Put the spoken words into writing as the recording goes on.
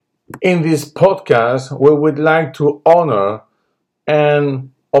In this podcast, we would like to honor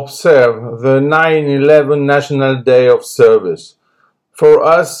and observe the 9/11 National Day of Service. For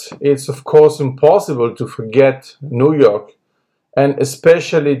us, it's of course impossible to forget New York, and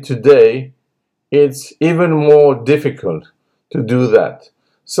especially today, it's even more difficult to do that.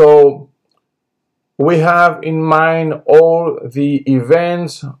 So, we have in mind all the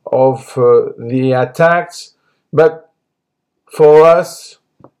events of the attacks, but for us,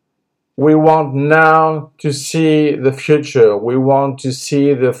 we want now to see the future. We want to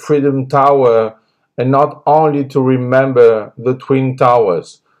see the Freedom Tower and not only to remember the Twin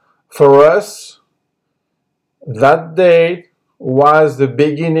Towers. For us, that day was the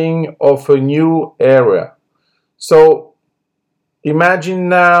beginning of a new era. So imagine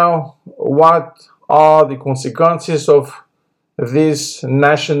now what are the consequences of this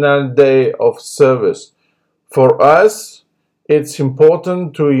National Day of Service. For us, it's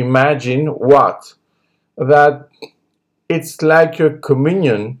important to imagine that it's like a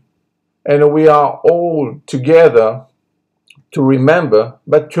communion and we are all together to remember,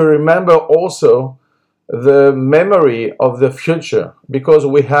 but to remember also the memory of the future, because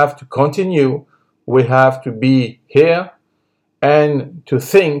we have to continue, we have to be here and to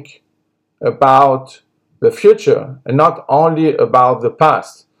think about the future and not only about the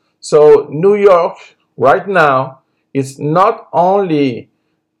past. So New York right now is not only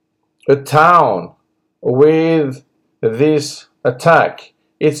a town with this attack,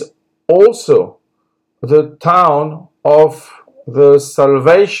 it's also the town of the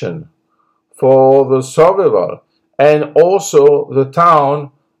salvation for the survival and also the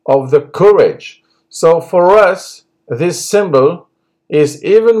town of the courage. So for us, this symbol is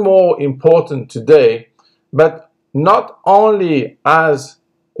even more important today, but not only as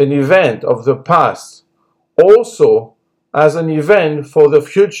an event of the past, also as an event for the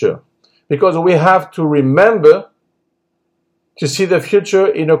future, because we have to remember to see the future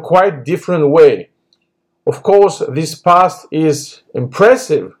in a quite different way. Of course, this past is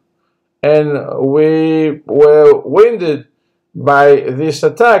impressive and we were wounded by this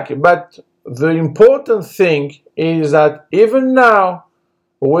attack, but the important thing is that even now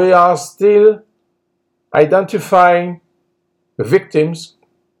we are still identifying victims.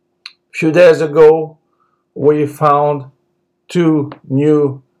 A few days ago, we found 2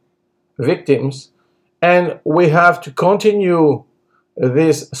 new victims, and we have to continue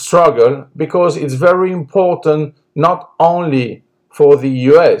this struggle because it's very important not only for the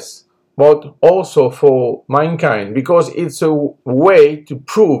US but also for mankind, because it's a way to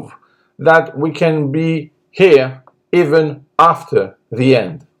prove that we can be here even after the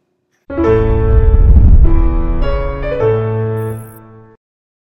end.